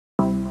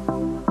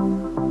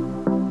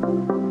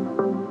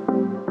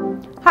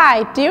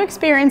Hi, do you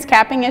experience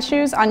capping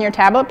issues on your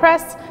tablet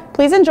press?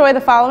 Please enjoy the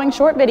following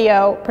short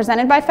video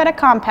presented by Fette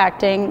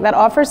Compacting that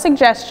offers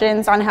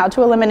suggestions on how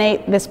to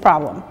eliminate this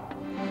problem.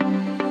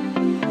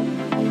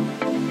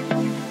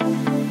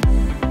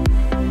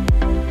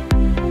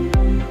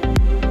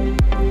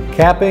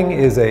 Capping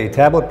is a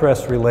tablet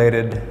press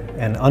related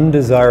and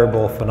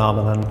undesirable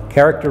phenomenon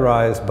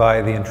characterized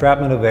by the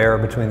entrapment of air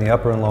between the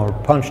upper and lower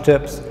punch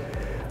tips,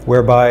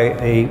 whereby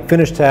a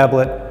finished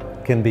tablet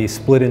can be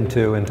split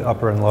into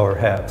upper and lower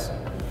halves.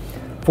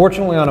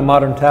 Fortunately, on a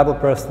modern tablet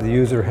press, the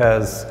user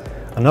has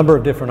a number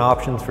of different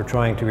options for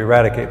trying to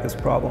eradicate this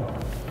problem.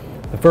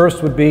 The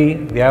first would be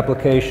the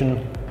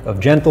application of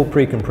gentle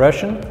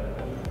pre-compression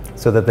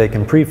so that they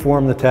can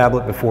preform the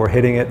tablet before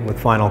hitting it with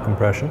final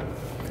compression.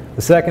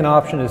 The second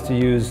option is to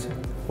use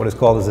what is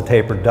called as a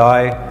tapered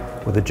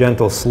die with a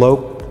gentle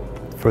slope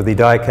for the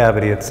die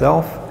cavity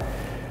itself.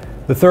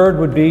 The third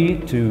would be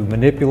to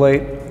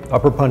manipulate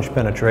upper punch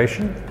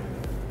penetration,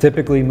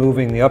 typically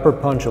moving the upper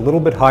punch a little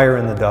bit higher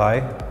in the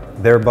die,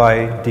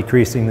 thereby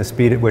decreasing the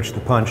speed at which the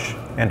punch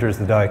enters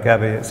the die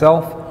cavity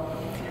itself.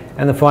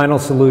 And the final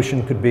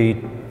solution could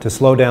be to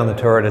slow down the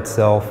turret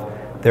itself,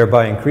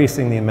 thereby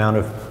increasing the amount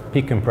of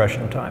peak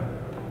compression time.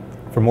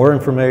 For more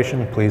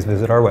information, please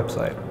visit our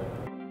website.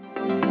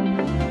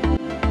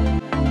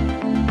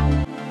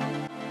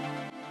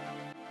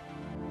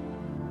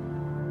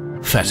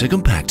 Fette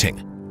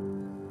Compacting.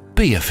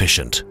 Be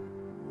efficient.